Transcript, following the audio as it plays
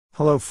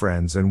Hello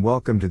friends and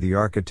welcome to the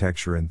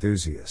Architecture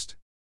Enthusiast.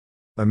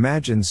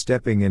 Imagine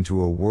stepping into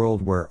a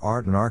world where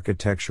art and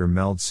architecture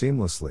meld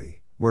seamlessly,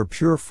 where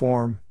pure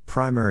form,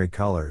 primary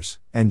colors,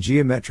 and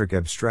geometric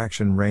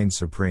abstraction reign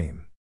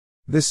supreme.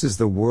 This is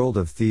the world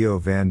of Theo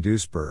van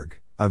Doesburg,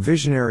 a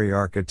visionary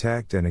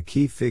architect and a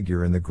key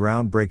figure in the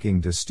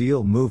groundbreaking De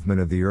Stijl movement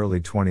of the early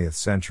 20th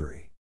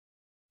century.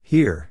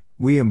 Here,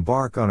 we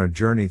embark on a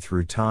journey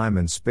through time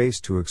and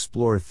space to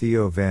explore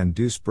Theo van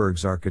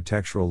Doesburg's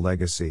architectural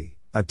legacy,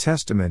 a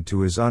testament to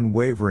his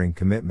unwavering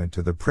commitment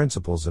to the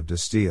principles of De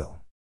Stijl.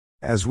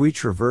 As we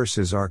traverse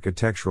his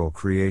architectural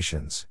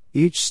creations,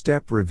 each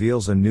step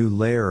reveals a new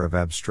layer of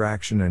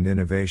abstraction and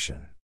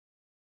innovation.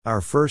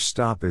 Our first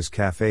stop is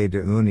Café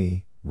De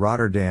Unie,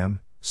 Rotterdam,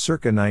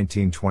 circa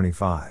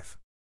 1925.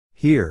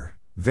 Here,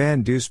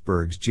 van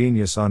Doesburg's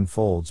genius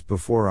unfolds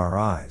before our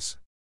eyes.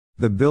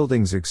 The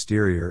building's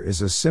exterior is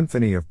a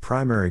symphony of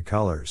primary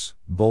colors,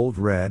 bold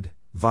red,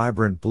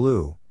 vibrant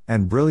blue,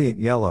 and brilliant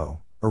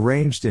yellow,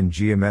 arranged in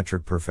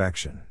geometric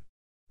perfection.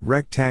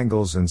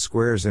 Rectangles and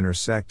squares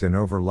intersect and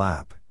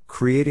overlap,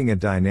 creating a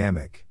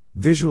dynamic,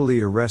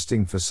 visually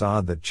arresting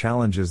façade that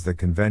challenges the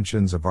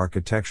conventions of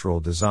architectural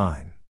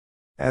design.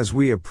 As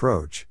we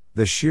approach,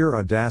 the sheer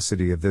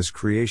audacity of this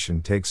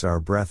creation takes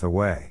our breath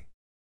away.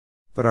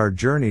 But our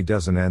journey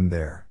doesn't end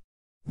there.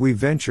 We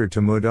venture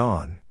to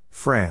Meudon,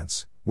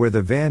 France, where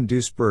the Van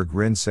Doesburg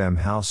Rinsem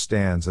house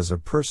stands as a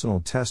personal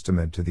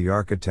testament to the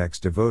architect's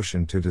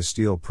devotion to De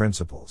Stijl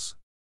principles.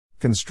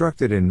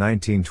 Constructed in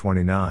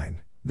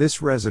 1929,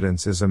 this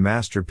residence is a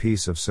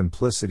masterpiece of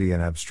simplicity and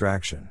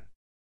abstraction.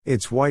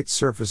 Its white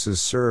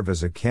surfaces serve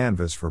as a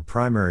canvas for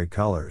primary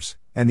colors,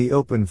 and the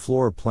open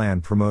floor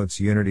plan promotes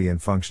unity and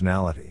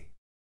functionality.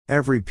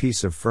 Every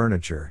piece of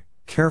furniture,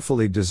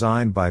 carefully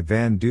designed by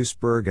Van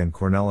Doesburg and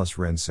Cornelis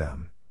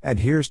Rinsem,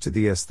 adheres to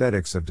the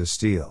aesthetics of De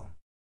Stijl.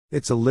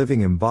 It's a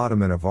living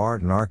embodiment of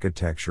art and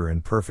architecture in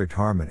perfect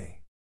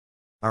harmony.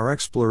 Our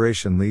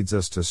exploration leads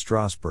us to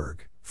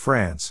Strasbourg,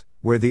 France,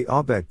 where the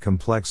Aubette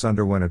complex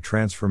underwent a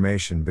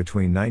transformation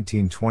between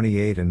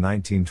 1928 and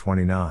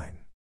 1929.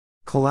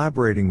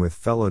 Collaborating with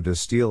fellow De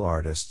Stijl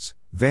artists,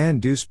 Van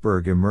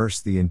Doesburg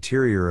immersed the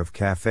interior of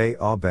Café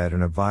Aubette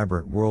in a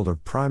vibrant world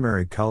of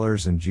primary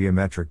colors and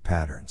geometric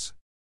patterns.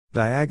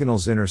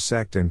 Diagonals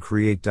intersect and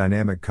create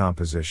dynamic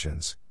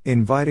compositions,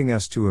 inviting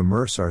us to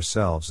immerse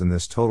ourselves in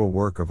this total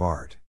work of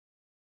art.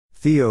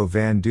 Theo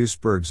van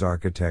Doesburg's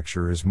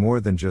architecture is more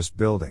than just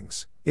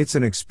buildings, it's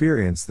an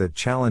experience that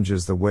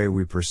challenges the way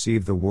we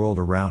perceive the world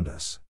around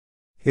us.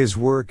 His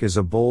work is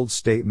a bold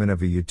statement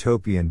of a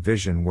utopian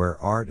vision where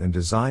art and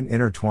design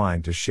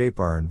intertwine to shape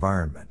our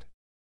environment.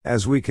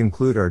 As we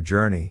conclude our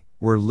journey,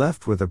 we're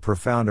left with a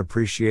profound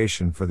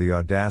appreciation for the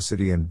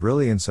audacity and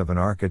brilliance of an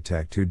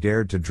architect who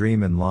dared to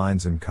dream in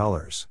lines and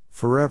colors,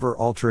 forever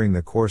altering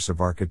the course of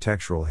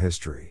architectural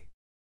history.